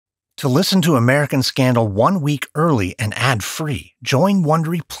To listen to American Scandal 1 week early and ad-free, join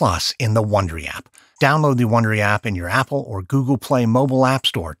Wondery Plus in the Wondery app. Download the Wondery app in your Apple or Google Play mobile app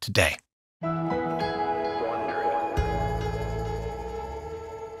store today.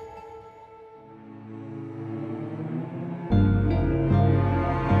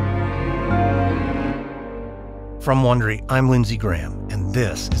 From Wondery, I'm Lindsay Graham, and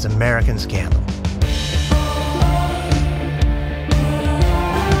this is American Scandal.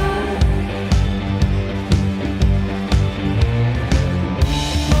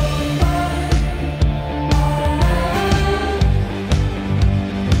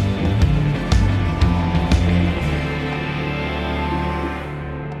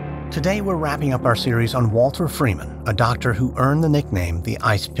 Today we're wrapping up our series on Walter Freeman, a doctor who earned the nickname the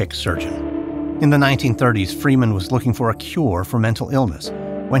ice-pick surgeon. In the 1930s, Freeman was looking for a cure for mental illness.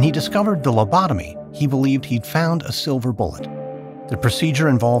 When he discovered the lobotomy, he believed he'd found a silver bullet. The procedure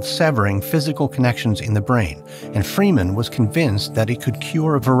involved severing physical connections in the brain, and Freeman was convinced that it could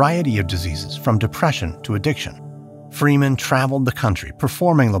cure a variety of diseases, from depression to addiction. Freeman traveled the country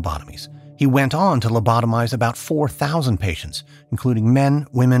performing lobotomies. He went on to lobotomize about 4,000 patients, including men,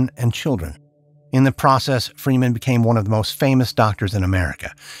 women, and children. In the process, Freeman became one of the most famous doctors in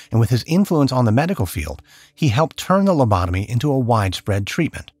America, and with his influence on the medical field, he helped turn the lobotomy into a widespread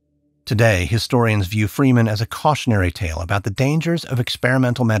treatment. Today, historians view Freeman as a cautionary tale about the dangers of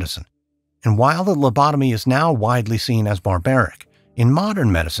experimental medicine. And while the lobotomy is now widely seen as barbaric, in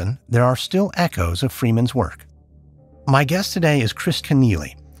modern medicine, there are still echoes of Freeman's work. My guest today is Chris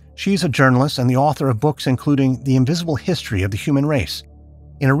Kenneally. She's a journalist and the author of books including The Invisible History of the Human Race.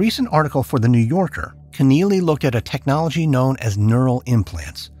 In a recent article for The New Yorker, Kenneally looked at a technology known as neural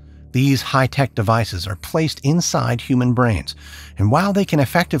implants. These high-tech devices are placed inside human brains, and while they can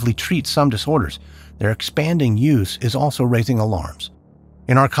effectively treat some disorders, their expanding use is also raising alarms.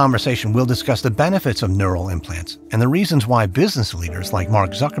 In our conversation, we'll discuss the benefits of neural implants and the reasons why business leaders like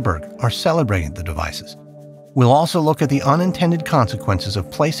Mark Zuckerberg are celebrating the devices. We'll also look at the unintended consequences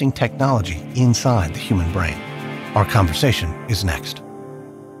of placing technology inside the human brain. Our conversation is next.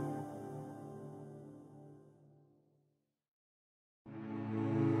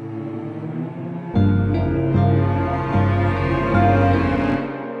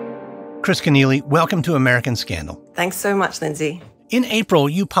 Chris Kenneally, welcome to American Scandal. Thanks so much, Lindsay. In April,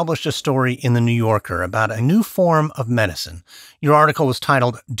 you published a story in The New Yorker about a new form of medicine. Your article was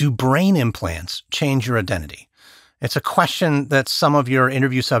titled, "Do Brain Implants Change Your Identity?" It's a question that some of your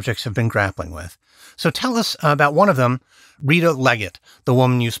interview subjects have been grappling with. So tell us about one of them, Rita Leggett, the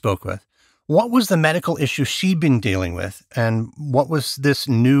woman you spoke with. What was the medical issue she'd been dealing with, and what was this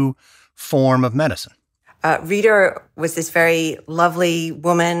new form of medicine? Rita was this very lovely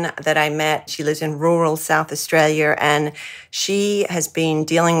woman that I met. She lives in rural South Australia, and she has been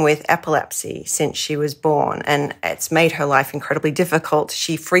dealing with epilepsy since she was born, and it's made her life incredibly difficult.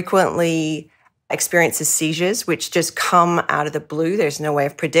 She frequently experiences seizures, which just come out of the blue. There's no way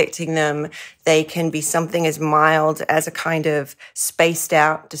of predicting them. They can be something as mild as a kind of spaced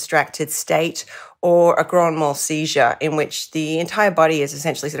out, distracted state, or a grand mal seizure in which the entire body is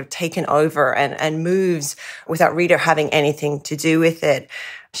essentially sort of taken over and moves without Rita having anything to do with it.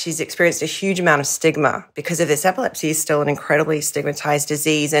 She's experienced a huge amount of stigma because of this. Epilepsy is still an incredibly stigmatized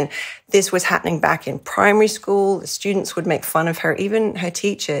disease. And this was happening back in primary school. The students would make fun of her. Even her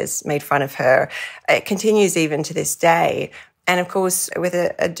teachers made fun of her. It continues even to this day. And of course, with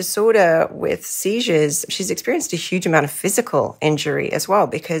a disorder with seizures, she's experienced a huge amount of physical injury as well,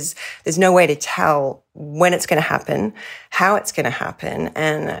 because there's no way to tell when it's going to happen, how it's going to happen.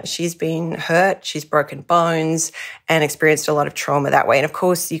 And she's been hurt, she's broken bones, and experienced a lot of trauma that way. And of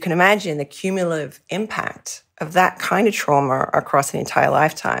course, you can imagine the cumulative impact of that kind of trauma across an entire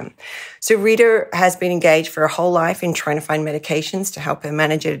lifetime. So Rita has been engaged for her whole life in trying to find medications to help her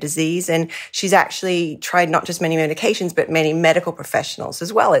manage her disease. And she's actually tried not just many medications, but many medical professionals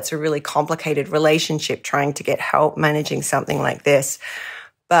as well. It's a really complicated relationship trying to get help managing something like this.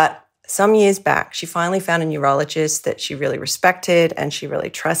 But some years back, she finally found a neurologist that she really respected and she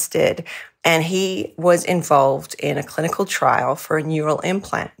really trusted. And he was involved in a clinical trial for a neural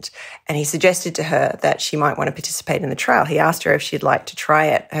implant. And he suggested to her that she might want to participate in the trial. He asked her if she'd like to try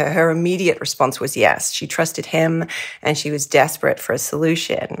it. Her immediate response was yes. She trusted him and she was desperate for a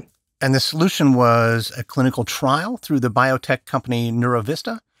solution. And the solution was a clinical trial through the biotech company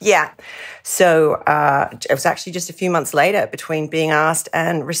Neurovista? Yeah. So it was actually just a few months later between being asked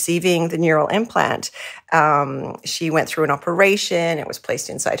and receiving the neural implant. She went through an operation. It was placed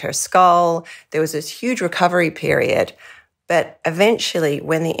inside her skull. There was this huge recovery period. But eventually,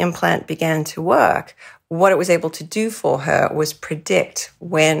 when the implant began to work, what it was able to do for her was predict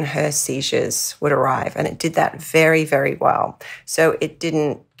when her seizures would arrive. And it did that very, very well. So it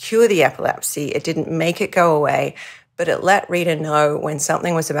didn't cure the epilepsy. It didn't make it go away, but it let Rita know when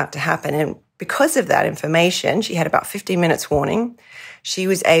something was about to happen. And because of that information, she had about 15 minutes warning. She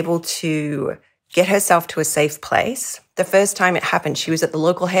was able to get herself to a safe place. The first time it happened, she was at the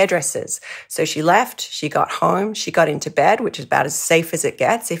local hairdresser's. So she left, she got home, she got into bed, which is about as safe as it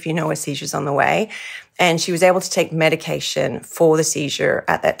gets if you know a seizure's on the way. And she was able to take medication for the seizure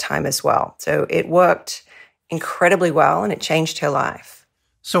at that time as well. So it worked incredibly well and it changed her life.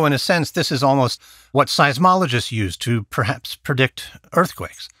 So in a sense, this is almost what seismologists use to perhaps predict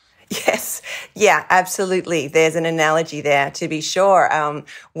earthquakes. Yes. Yeah, absolutely. There's an analogy there, to be sure.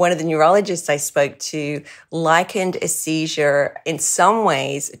 One of the neurologists I spoke to likened a seizure in some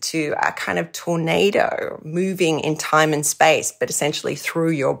ways to a kind of tornado moving in time and space, but essentially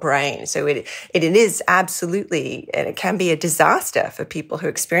through your brain. So it is absolutely, and it can be a disaster for people who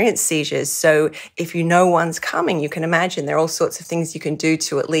experience seizures. So if you know one's coming, you can imagine there are all sorts of things you can do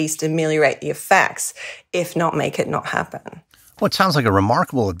to at least ameliorate the effects, if not make it not happen. Well, it sounds like a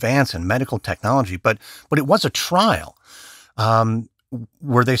remarkable advance in medical technology, but it was a trial.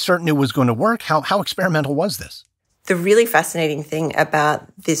 Were they certain it was going to work? How experimental was this? The really fascinating thing about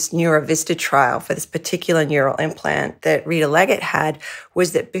this NeuroVista trial for this particular neural implant that Rita Leggett had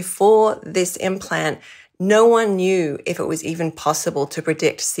was that before this implant, no one knew if it was even possible to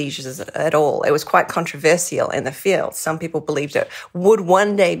predict seizures at all. It was quite controversial in the field. Some people believed it would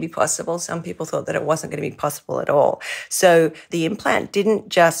one day be possible. Some people thought that it wasn't going to be possible at all. So the implant didn't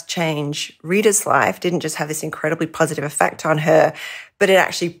just change Rita's life, didn't just have this incredibly positive effect on her, but it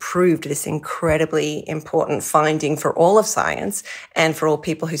actually proved this incredibly important finding for all of science and for all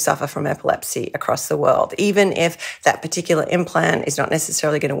people who suffer from epilepsy across the world. Even if that particular implant is not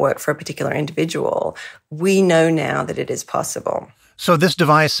necessarily going to work for a particular individual, we know now that it is possible. So this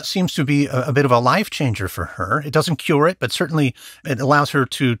device seems to be a bit of a life changer for her. It doesn't cure it, but certainly it allows her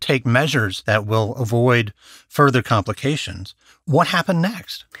to take measures that will avoid further complications. What happened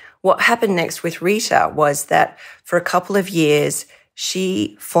next? What happened next with Rita was that for a couple of years,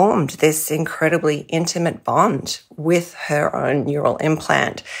 she formed this incredibly intimate bond with her own neural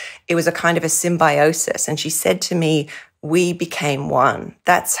implant. It was a kind of a symbiosis. And she said to me, we became one.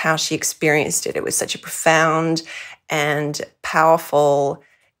 That's how she experienced it. It was such a profound and powerful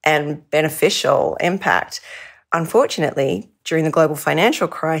and beneficial impact. Unfortunately, during the global financial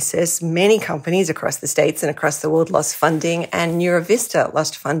crisis, many companies across the States and across the world lost funding, and NeuroVista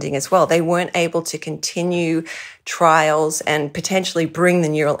lost funding as well. They weren't able to continue trials and potentially bring the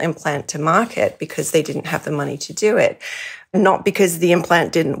neural implant to market because they didn't have the money to do it. Not because the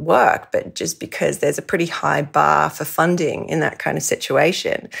implant didn't work, but just because there's a pretty high bar for funding in that kind of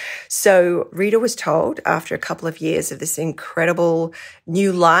situation. So Rita was told after a couple of years of this incredible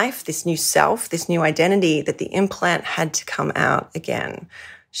new life, this new self, this new identity, that the implant had to come out again.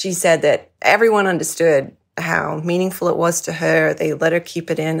 She said that everyone understood how meaningful it was to her. They let her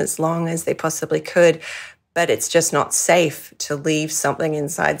keep it in as long as they possibly could. But it's just not safe to leave something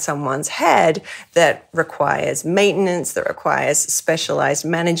inside someone's head that requires maintenance, that requires specialized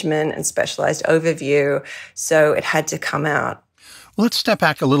management and specialized overview. So it had to come out. Well, let's step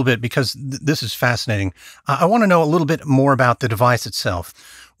back a little bit because this is fascinating. I want to know a little bit more about the device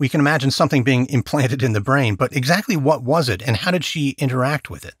itself. We can imagine something being implanted in the brain, but exactly what was it and how did she interact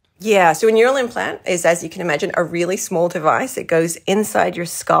with it? Yeah, so a neural implant is, as you can imagine, a really small device. It goes inside your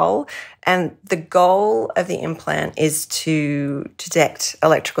skull, and the goal of the implant is to detect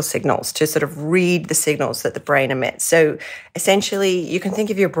electrical signals, to sort of read the signals that the brain emits. So essentially, you can think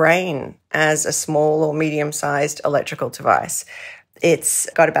of your brain as a small or medium-sized electrical device. It's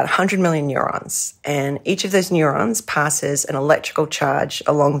got about 100 million neurons, and each of those neurons passes an electrical charge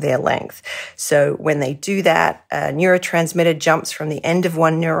along their length. So when they do that, a neurotransmitter jumps from the end of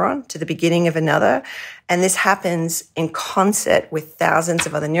one neuron to the beginning of another, and this happens in concert with thousands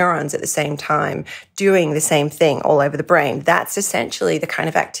of other neurons at the same time, doing the same thing all over the brain. That's essentially the kind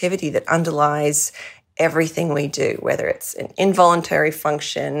of activity that underlies everything we do, whether it's an involuntary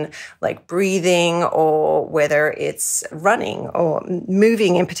function like breathing, or whether it's running or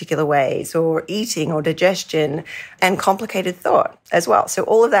moving in particular ways, or eating or digestion, and complicated thought as well. So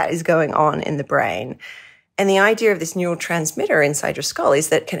all of that is going on in the brain. And the idea of this neural transmitter inside your skull is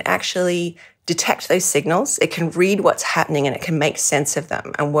that it can actually detect those signals, it can read what's happening, and it can make sense of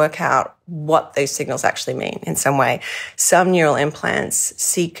them and work out what those signals actually mean in some way. Some neural implants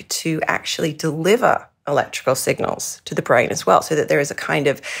seek to actually deliver electrical signals to the brain as well, so that there is a kind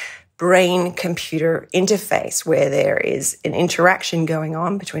of brain-computer interface where there is an interaction going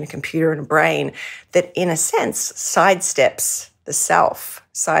on between a computer and a brain that, in a sense, sidesteps the self,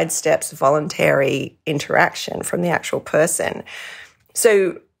 sidesteps voluntary interaction from the actual person.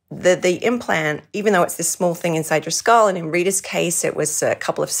 So the implant, even though it's this small thing inside your skull, and in Rita's case, it was a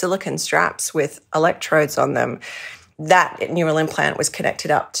couple of silicone straps with electrodes on them, that neural implant was connected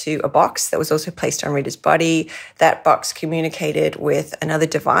up to a box that was also placed on Rita's body. That box communicated with another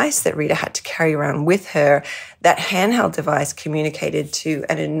device that Rita had to carry around with her. That handheld device communicated to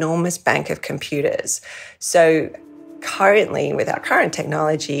an enormous bank of computers. So currently, with our current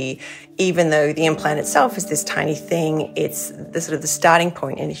technology, even though the implant itself is this tiny thing, it's the sort of the starting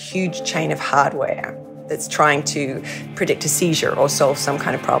point in a huge chain of hardware that's trying to predict a seizure or solve some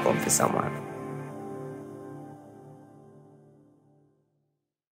kind of problem for someone.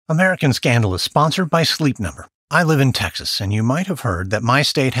 American Scandal is sponsored by Sleep Number. I live in Texas, and you might have heard that my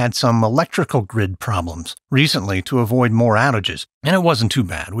state had some electrical grid problems recently to avoid more outages, and it wasn't too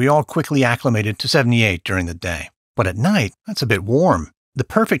bad. We all quickly acclimated to 78 during the day. But at night, that's a bit warm. The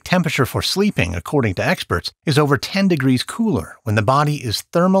perfect temperature for sleeping, according to experts, is over 10 degrees cooler when the body is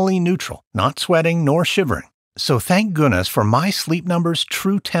thermally neutral, not sweating nor shivering. So thank goodness for my Sleep Number's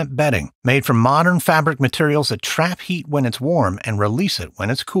True Temp bedding, made from modern fabric materials that trap heat when it's warm and release it when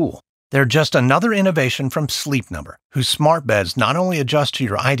it's cool. They're just another innovation from Sleep Number, whose smart beds not only adjust to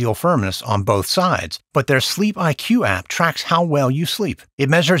your ideal firmness on both sides, but their Sleep IQ app tracks how well you sleep. It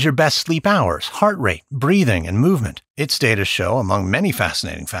measures your best sleep hours, heart rate, breathing, and movement. Its data show, among many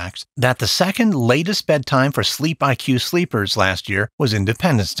fascinating facts, that the second latest bedtime for Sleep IQ sleepers last year was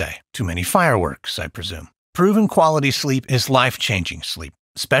Independence Day. Too many fireworks, I presume. Proven quality sleep is life-changing sleep.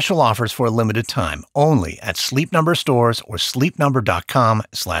 Special offers for a limited time, only at Sleep Number stores or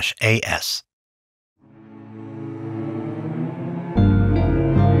sleepnumber.com/AS.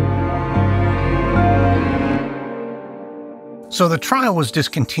 So the trial was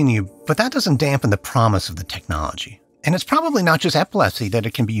discontinued, but that doesn't dampen the promise of the technology. And it's probably not just epilepsy that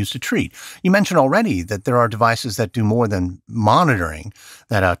it can be used to treat. You mentioned already that there are devices that do more than monitoring,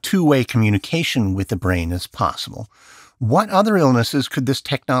 that a two-way communication with the brain is possible. What other illnesses could this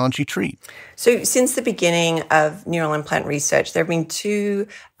technology treat? So since the beginning of neural implant research, there have been two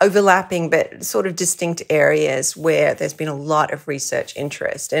overlapping but sort of distinct areas where there's been a lot of research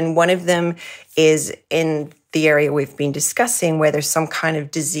interest. And one of them is in the area we've been discussing, where there's some kind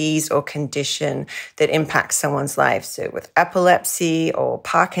of disease or condition that impacts someone's life. So with epilepsy or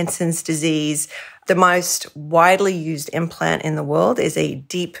Parkinson's disease, the most widely used implant in the world is a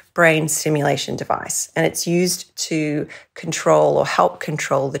deep brain stimulation device, and it's used to control or help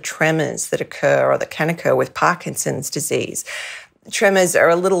control the tremors that occur or that can occur with Parkinson's disease. Tremors are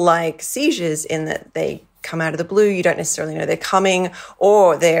a little like seizures in that they come out of the blue, you don't necessarily know they're coming,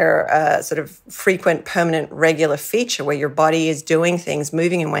 or they're a sort of frequent, permanent, regular feature where your body is doing things,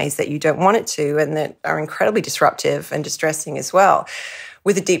 moving in ways that you don't want it to, and that are incredibly disruptive and distressing as well.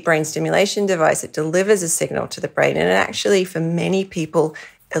 With a deep brain stimulation device, it delivers a signal to the brain, and it actually, for many people,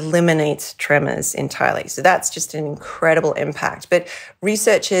 eliminates tremors entirely. So that's just an incredible impact. But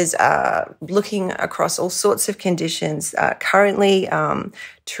researchers are looking across all sorts of conditions. Currently,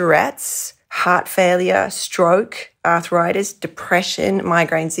 Tourette's, heart failure, stroke, arthritis, depression,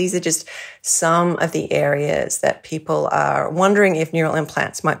 migraines. These are just some of the areas that people are wondering if neural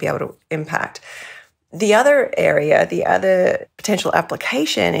implants might be able to impact. The other area, the other potential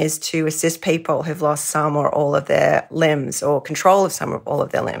application is to assist people who've lost some or all of their limbs or control of some or all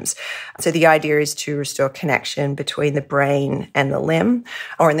of their limbs. So the idea is to restore connection between the brain and the limb,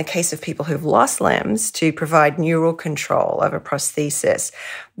 or in the case of people who've lost limbs, to provide neural control of a prosthesis.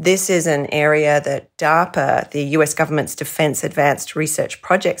 This is an area that DARPA, the US government's Defense Advanced Research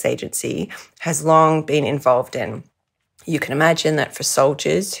Projects Agency, has long been involved in. You can imagine that for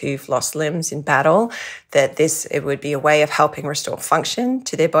soldiers who've lost limbs in battle, that it would be a way of helping restore function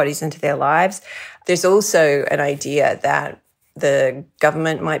to their bodies and to their lives. There's also an idea that the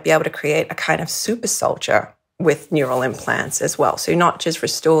government might be able to create a kind of super soldier with neural implants as well. So not just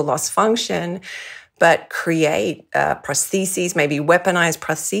restore lost function, but create prostheses, maybe weaponized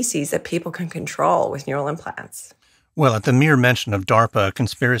prostheses that people can control with neural implants. Well, at the mere mention of DARPA,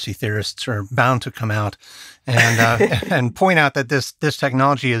 conspiracy theorists are bound to come out and and point out that this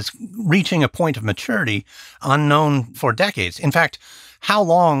technology is reaching a point of maturity unknown for decades. In fact, how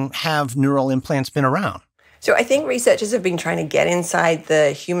long have neural implants been around? So I think researchers have been trying to get inside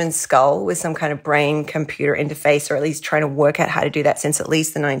the human skull with some kind of brain-computer interface, or at least trying to work out how to do that since at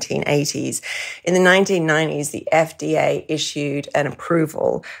least the 1980s. In the 1990s, the FDA issued an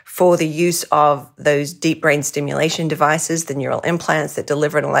approval for the use of those deep brain stimulation devices, the neural implants that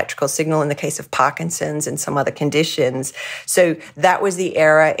deliver an electrical signal in the case of Parkinson's and some other conditions. So that was the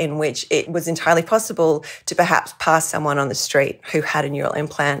era in which it was entirely possible to perhaps pass someone on the street who had a neural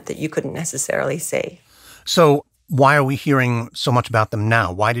implant that you couldn't necessarily see. So why are we hearing so much about them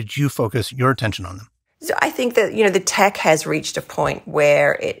now? Why did you focus your attention on them? So I think that, the tech has reached a point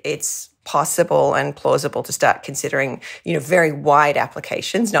where it's possible and plausible to start considering, very wide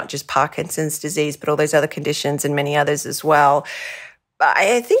applications, not just Parkinson's disease, but all those other conditions and many others as well.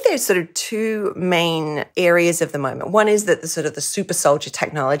 I think there's sort of two main areas of the moment. One is that the super soldier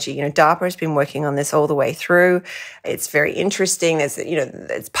technology, DARPA has been working on this all the way through. It's very interesting. There's,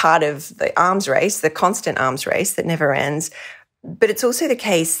 it's part of the arms race, the constant arms race that never ends. But it's also the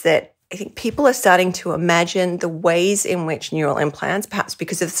case that I think people are starting to imagine the ways in which neural implants, perhaps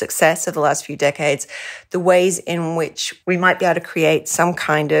because of the success of the last few decades, the ways in which we might be able to create some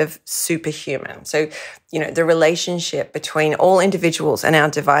kind of superhuman. So, the relationship between all individuals and our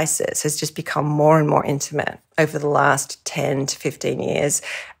devices has just become more and more intimate over the last 10 to 15 years.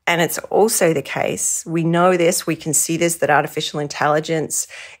 And it's also the case, we know this, we can see this, that artificial intelligence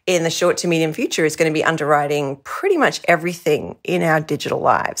in the short to medium future is going to be underwriting pretty much everything in our digital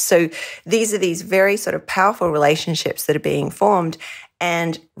lives. So these are these very sort of powerful relationships that are being formed.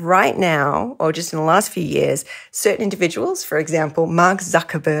 And right now, or just in the last few years, certain individuals, for example, Mark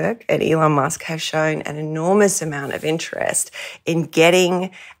Zuckerberg and Elon Musk, have shown an enormous amount of interest in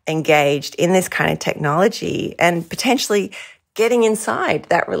getting engaged in this kind of technology and potentially getting inside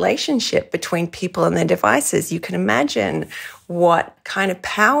that relationship between people and their devices. You can imagine what kind of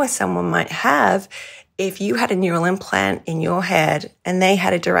power someone might have if you had a neural implant in your head and they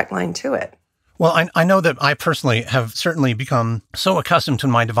had a direct line to it. Well, I know that I personally have certainly become so accustomed to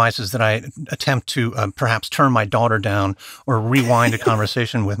my devices that I attempt to perhaps turn my daughter down or rewind a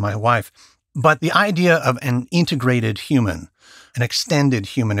conversation with my wife. But the idea of an integrated human, an extended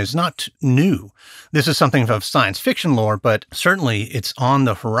human, is not new. This is something of science fiction lore, but certainly it's on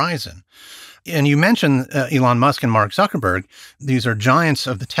the horizon. And you mentioned Elon Musk and Mark Zuckerberg. These are giants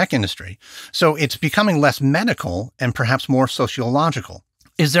of the tech industry. So it's becoming less medical and perhaps more sociological.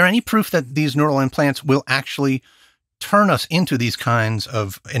 Is there any proof that these neural implants will actually turn us into these kinds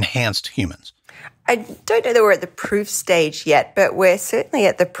of enhanced humans? I don't know that we're at the proof stage yet, but we're certainly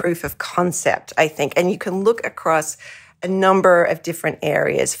at the proof of concept, I think. And you can look across a number of different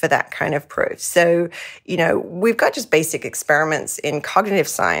areas for that kind of proof. So, we've got just basic experiments in cognitive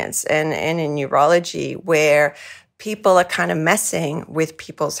science and in neurology where people are kind of messing with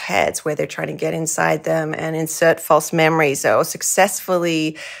people's heads, where they're trying to get inside them and insert false memories or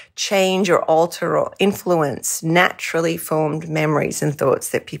successfully change or alter or influence naturally formed memories and thoughts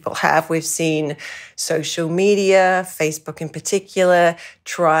that people have. We've seen social media, Facebook in particular,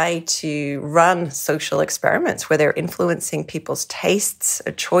 try to run social experiments where they're influencing people's tastes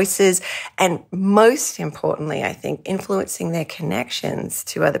or choices, and most importantly, I think, influencing their connections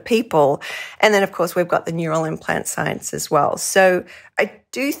to other people. And then, of course, we've got the neural implant science as well. So I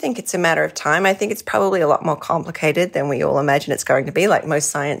do think it's a matter of time. I think it's probably a lot more complicated than we all imagine it's going to be, like most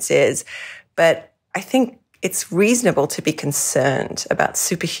science is. But I think it's reasonable to be concerned about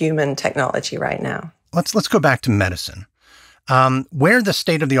superhuman technology right now. Let's go back to medicine. Where the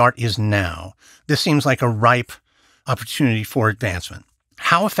state of the art is now, this seems like a ripe opportunity for advancement.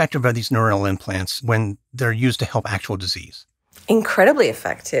 How effective are these neural implants when they're used to help actual disease? Incredibly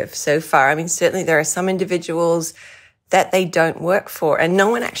effective so far. I mean, certainly there are some individuals that they don't work for, and no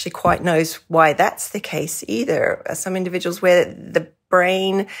one actually quite knows why that's the case either. Some individuals where the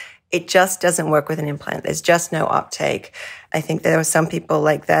brain, it just doesn't work with an implant. There's just no uptake. I think there were some people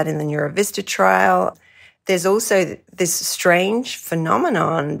like that in the NeuroVista trial. There's also this strange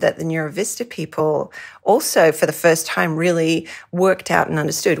phenomenon that the NeuroVista people also, for the first time, really worked out and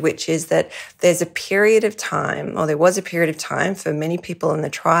understood, which is that there's a period of time, or there was a period of time for many people in the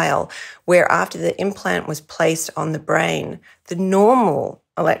trial, where after the implant was placed on the brain, the normal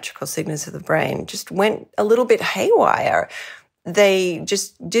electrical signals of the brain just went a little bit haywire. They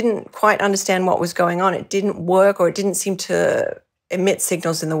just didn't quite understand what was going on. It didn't work, or it didn't seem to emit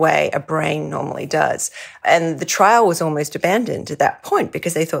signals in the way a brain normally does. And the trial was almost abandoned at that point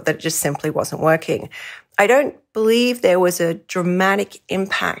because they thought that it just simply wasn't working. I don't believe there was a dramatic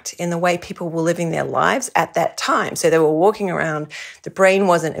impact in the way people were living their lives at that time. So they were walking around, the brain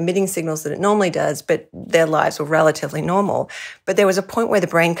wasn't emitting signals that it normally does, but their lives were relatively normal. But there was a point where the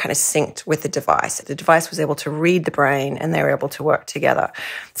brain kind of synced with the device. The device was able to read the brain and they were able to work together.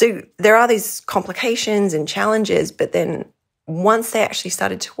 So there are these complications and challenges, but then once they actually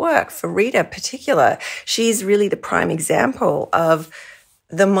started to work, for Rita in particular, she's really the prime example of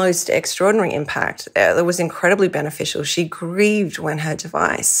the most extraordinary impact that was incredibly beneficial. She grieved when her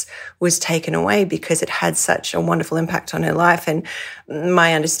device was taken away because it had such a wonderful impact on her life. And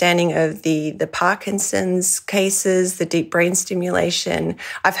my understanding of the Parkinson's cases, the deep brain stimulation,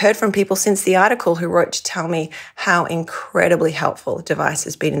 I've heard from people since the article who wrote to tell me how incredibly helpful the device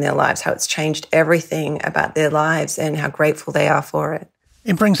has been in their lives, how it's changed everything about their lives and how grateful they are for it.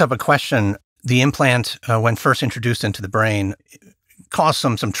 It brings up a question. The implant, when first introduced into the brain, caused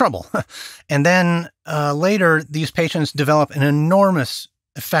some trouble. And then later, these patients develop an enormous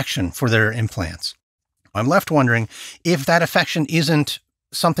affection for their implants. I'm left wondering if that affection isn't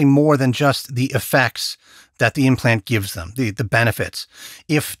something more than just the effects that the implant gives them, the benefits.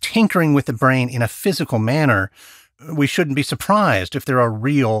 If tinkering with the brain in a physical manner, we shouldn't be surprised if there are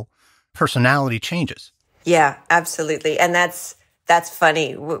real personality changes. Yeah, absolutely. And that's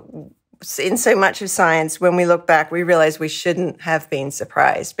funny. In so much of science, when we look back, we realize we shouldn't have been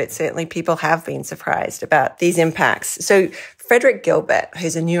surprised, but certainly people have been surprised about these impacts. So Frederick Gilbert,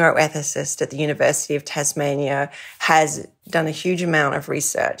 who's a neuroethicist at the University of Tasmania, has done a huge amount of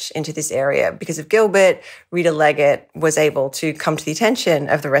research into this area. Because of Gilbert, Rita Leggett was able to come to the attention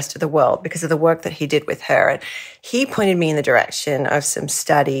of the rest of the world because of the work that he did with her. And he pointed me in the direction of some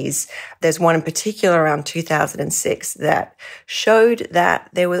studies. There's one in particular around 2006 that showed that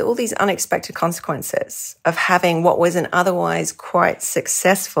there were all these unexpected consequences of having what was an otherwise quite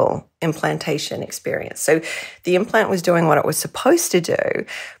successful implantation experience. So the implant was doing what it was supposed to do,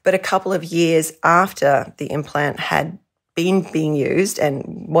 but a couple of years after the implant had been being used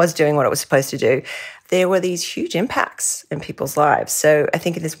and was doing what it was supposed to do, there were these huge impacts in people's lives. So I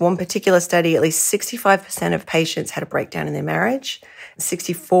think in this one particular study, at least 65% of patients had a breakdown in their marriage.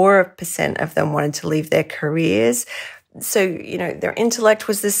 64% of them wanted to leave their careers. So, their intellect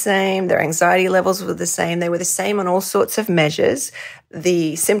was the same, their anxiety levels were the same, they were the same on all sorts of measures.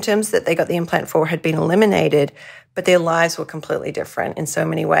 The symptoms that they got the implant for had been eliminated, but their lives were completely different in so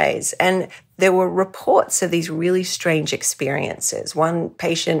many ways. And there were reports of these really strange experiences. One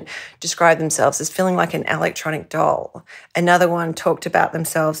patient described themselves as feeling like an electronic doll. Another one talked about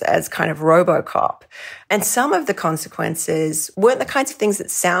themselves as kind of RoboCop. And some of the consequences weren't the kinds of things that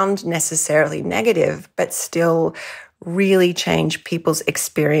sound necessarily negative, but still really change people's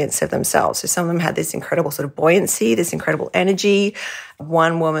experience of themselves. So some of them had this incredible sort of buoyancy, this incredible energy.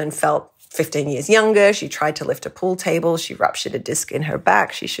 One woman felt 15 years younger. She tried to lift a pool table. She ruptured a disc in her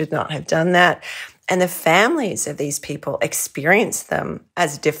back. She should not have done that. And the families of these people experienced them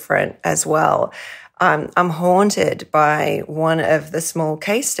as different as well. I'm haunted by one of the small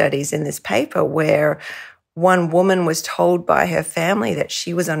case studies in this paper where one woman was told by her family that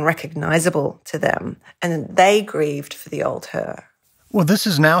she was unrecognizable to them, and they grieved for the old her. Well, this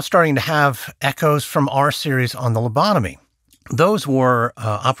is now starting to have echoes from our series on the lobotomy. Those were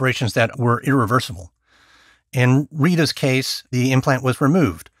operations that were irreversible. In Rita's case, the implant was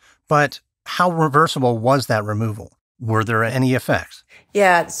removed. But how reversible was that removal? Were there any effects?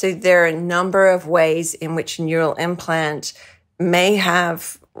 Yeah, so there are a number of ways in which a neural implant may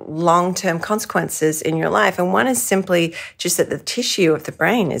have long-term consequences in your life. And one is simply just that the tissue of the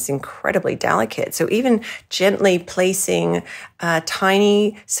brain is incredibly delicate. So even gently placing a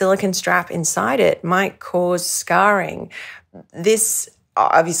tiny silicone strap inside it might cause scarring. This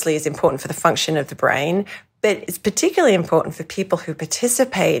obviously is important for the function of the brain, but it's particularly important for people who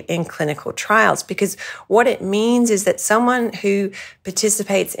participate in clinical trials, because what it means is that someone who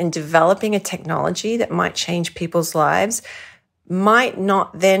participates in developing a technology that might change people's lives might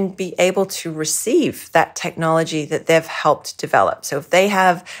not then be able to receive that technology that they've helped develop. So if they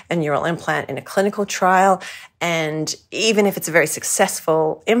have a neural implant in a clinical trial, and even if it's a very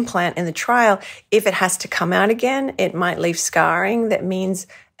successful implant in the trial, if it has to come out again, it might leave scarring. That means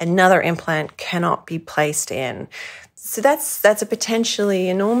another implant cannot be placed in. So that's a potentially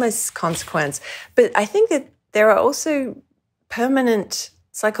enormous consequence. But I think that there are also permanent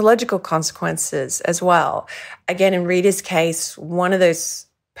psychological consequences as well. Again, in Rita's case, one of those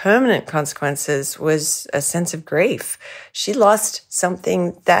permanent consequences was a sense of grief. She lost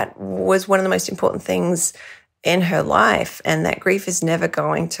something that was one of the most important things in her life, and that grief is never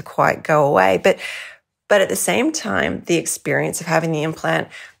going to quite go away. But at the same time, the experience of having the implant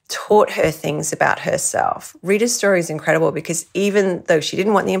taught her things about herself. Rita's story is incredible because even though she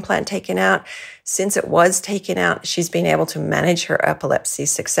didn't want the implant taken out, since it was taken out, she's been able to manage her epilepsy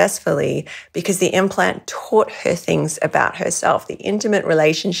successfully because the implant taught her things about herself. The intimate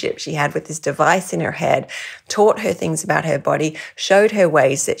relationship she had with this device in her head taught her things about her body, showed her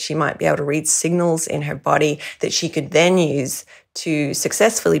ways that she might be able to read signals in her body that she could then use to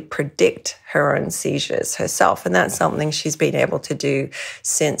successfully predict her own seizures herself. And that's something she's been able to do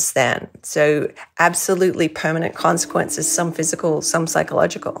since then. So absolutely permanent consequences, some physical, some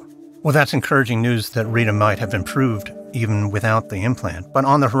psychological. Well, that's encouraging news that Rita might have improved even without the implant. But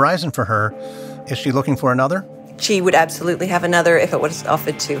on the horizon for her, is she looking for another? She would absolutely have another if it was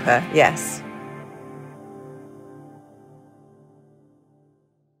offered to her, yes.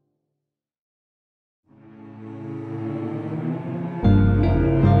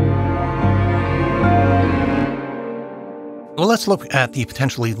 Well, let's look at the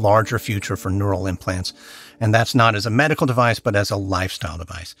potentially larger future for neural implants, and that's not as a medical device, but as a lifestyle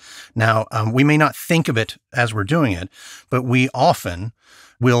device. Now, we may not think of it as we're doing it, but we often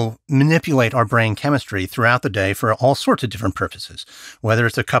will manipulate our brain chemistry throughout the day for all sorts of different purposes, whether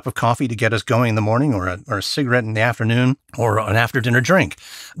it's a cup of coffee to get us going in the morning or a cigarette in the afternoon or an after-dinner drink.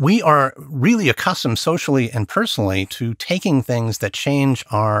 We are really accustomed socially and personally to taking things that change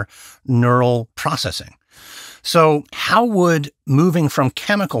our neural processing. So how would moving from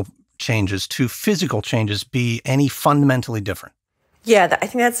chemical changes to physical changes be any fundamentally different? Yeah, I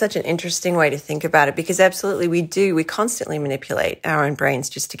think that's such an interesting way to think about it because absolutely we constantly manipulate our own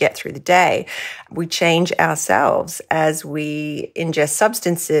brains just to get through the day. We change ourselves as we ingest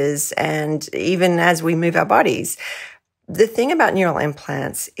substances and even as we move our bodies. The thing about neural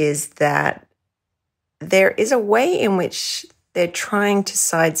implants is that there is a way in which they're trying to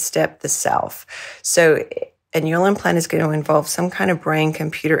sidestep the self. So a neural implant is going to involve some kind of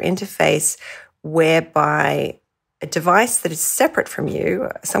brain-computer interface whereby a device that is separate from you,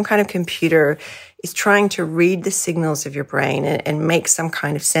 some kind of computer, is trying to read the signals of your brain and make some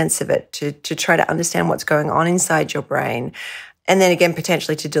kind of sense of it to try to understand what's going on inside your brain. And then again,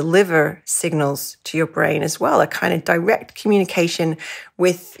 potentially to deliver signals to your brain as well, a kind of direct communication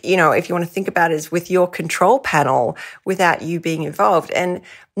with, if you want to think about it as with your control panel without you being involved. And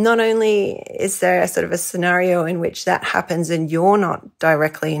not only is there a sort of a scenario in which that happens and you're not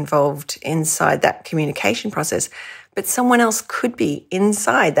directly involved inside that communication process, but someone else could be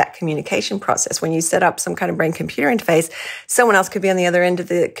inside that communication process. When you set up some kind of brain-computer interface, someone else could be on the other end of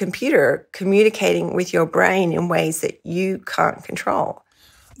the computer communicating with your brain in ways that you can't control.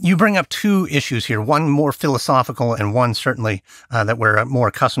 You bring up two issues here, one more philosophical and one certainly that we're more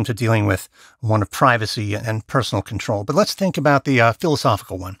accustomed to dealing with, one of privacy and personal control. But let's think about the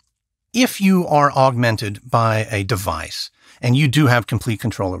philosophical one. If you are augmented by a device and you do have complete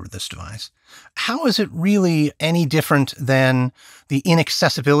control over this device, how is it really any different than the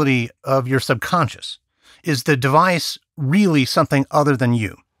inaccessibility of your subconscious? Is the device really something other than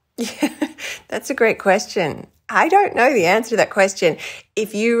you? Yeah, that's a great question. I don't know the answer to that question.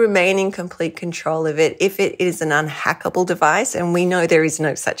 If you remain in complete control of it, if it is an unhackable device, and we know there is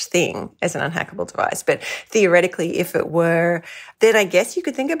no such thing as an unhackable device, but theoretically, if it were, then I guess you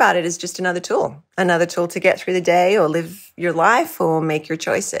could think about it as just another tool to get through the day or live your life or make your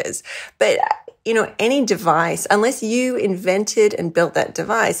choices. But any device, unless you invented and built that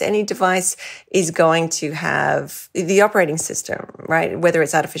device, any device is going to have the operating system, right? Whether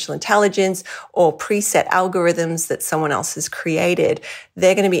it's artificial intelligence or preset algorithms that someone else has created,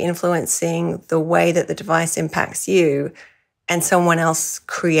 they're going to be influencing the way that the device impacts you, and someone else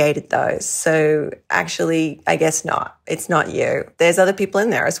created those. So actually, I guess not. It's not you. There's other people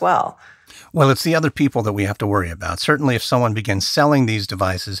in there as well. Well, it's the other people that we have to worry about. Certainly, if someone begins selling these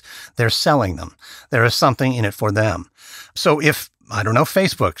devices, they're selling them. There is something in it for them. So if,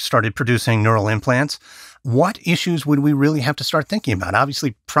 Facebook started producing neural implants, what issues would we really have to start thinking about?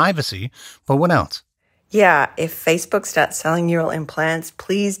 Obviously, privacy, but what else? Yeah, if Facebook starts selling neural implants,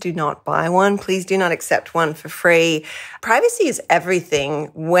 please do not buy one. Please do not accept one for free. Privacy is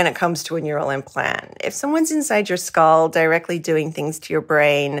everything when it comes to a neural implant. If someone's inside your skull directly doing things to your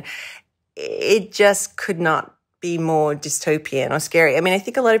brain, it just could not be more dystopian or scary. I mean, I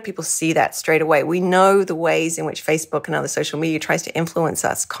think a lot of people see that straight away. We know the ways in which Facebook and other social media tries to influence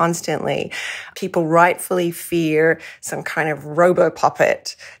us constantly. People rightfully fear some kind of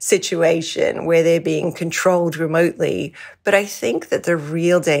robo-puppet situation where they're being controlled remotely. But I think that the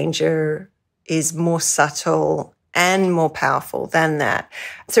real danger is more subtle and more powerful than that.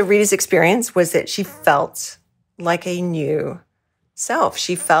 So Rita's experience was that she felt like a new self.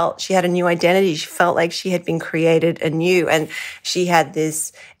 She felt she had a new identity. She felt like she had been created anew. And she had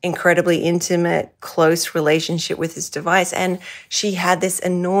this incredibly intimate, close relationship with this device. And she had this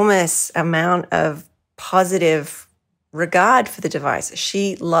enormous amount of positive regard for the device.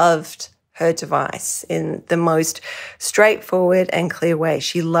 She loved her device in the most straightforward and clear way.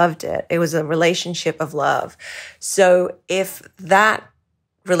 She loved it. It was a relationship of love. So if that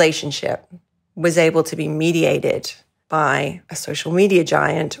relationship was able to be mediated by a social media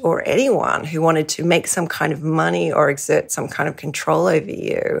giant or anyone who wanted to make some kind of money or exert some kind of control over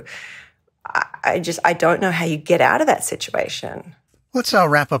you, I don't know how you get out of that situation. Let's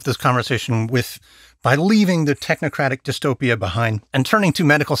wrap up this conversation by leaving the technocratic dystopia behind and turning to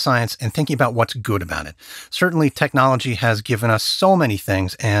medical science and thinking about what's good about it. Certainly, technology has given us so many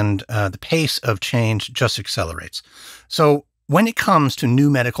things, and the pace of change just accelerates. So when it comes to new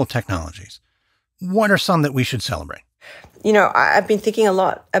medical technologies, what are some that we should celebrate? You know, I've been thinking a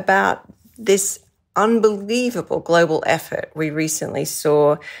lot about this unbelievable global effort we recently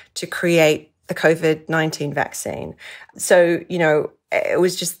saw to create the COVID-19 vaccine. So, you know, it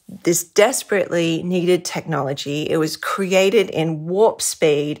was just this desperately needed technology. It was created in warp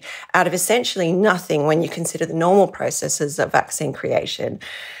speed out of essentially nothing when you consider the normal processes of vaccine creation.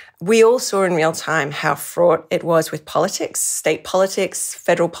 We all saw in real time how fraught it was with politics, state politics,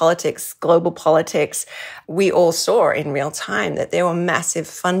 federal politics, global politics. We all saw in real time that there were massive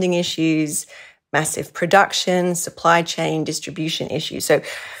funding issues, massive production, supply chain, distribution issues.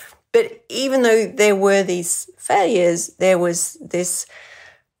 But even though there were these failures, there was this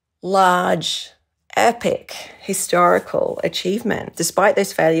large, epic, historical achievement. Despite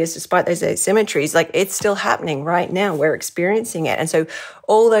those failures, despite those asymmetries, like it's still happening right now. We're experiencing it. And so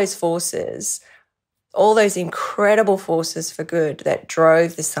all those forces, all those incredible forces for good that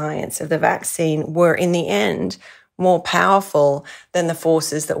drove the science of the vaccine were in the end more powerful than the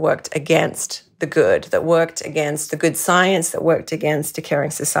forces that worked against the good, that worked against the good science, that worked against a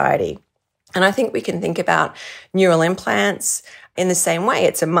caring society. And I think we can think about neural implants in the same way.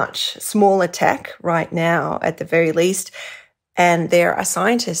 It's a much smaller tech right now, at the very least. And there are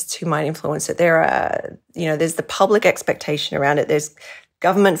scientists who might influence it. There's the public expectation around it. There's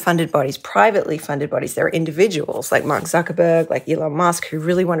government-funded bodies, privately funded bodies. There are individuals like Mark Zuckerberg, like Elon Musk, who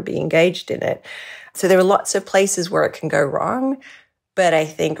really want to be engaged in it. So there are lots of places where it can go wrong. But I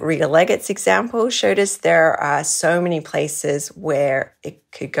think Rita Leggett's example showed us there are so many places where it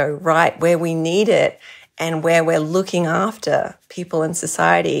could go right, where we need it, and where we're looking after people in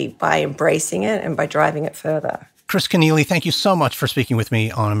society by embracing it and by driving it further. Chris Kenneally, thank you so much for speaking with me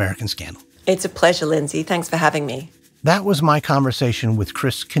on American Scandal. It's a pleasure, Lindsay. Thanks for having me. That was my conversation with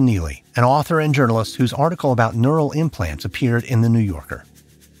Chris Kenneally, an author and journalist whose article about neural implants appeared in The New Yorker.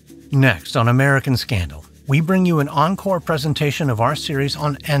 Next on American Scandal, we bring you an encore presentation of our series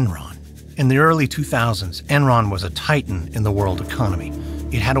on Enron. In the early 2000s, Enron was a titan in the world economy.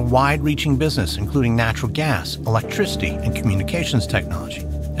 It had a wide-reaching business, including natural gas, electricity, and communications technology.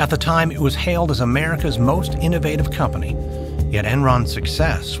 At the time, it was hailed as America's most innovative company. Yet Enron's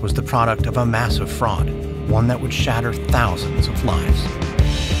success was the product of a massive fraud, one that would shatter thousands of lives.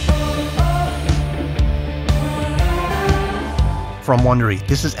 From Wondery,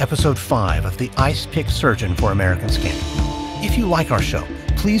 this is episode 5 of the Ice Pick Surgeon for American Scandal. If you like our show,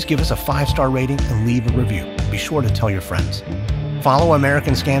 please give us a 5-star rating and leave a review. Be sure to tell your friends. Follow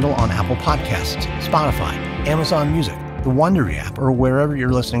American Scandal on Apple Podcasts, Spotify, Amazon Music, the Wondery app, or wherever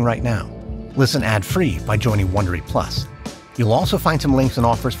you're listening right now. Listen ad-free by joining Wondery Plus. You'll also find some links and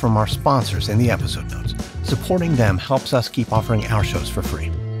offers from our sponsors in the episode notes. Supporting them helps us keep offering our shows for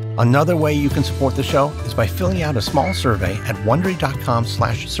free. Another way you can support the show is by filling out a small survey at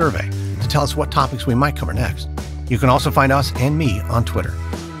Wondery.com/survey to tell us what topics we might cover next. You can also find us and me on Twitter.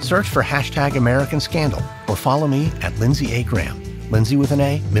 Search for hashtag American Scandal or follow me at Lindsay A. Graham, Lindsay with an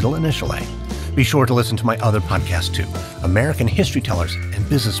A, middle initial A. Be sure to listen to my other podcasts too, American History Tellers and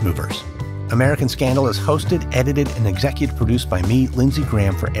Business Movers. American Scandal is hosted, edited, and executive produced by me, Lindsay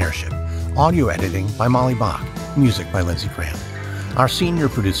Graham, for Airship. Audio editing by Molly Bach. Music by Lindsay Graham. Our senior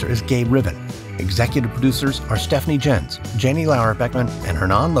producer is Gabe Riven. Executive producers are Stephanie Jens, Jenny Lauer-Beckman, and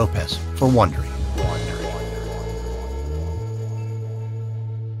Hernan Lopez for Wondery.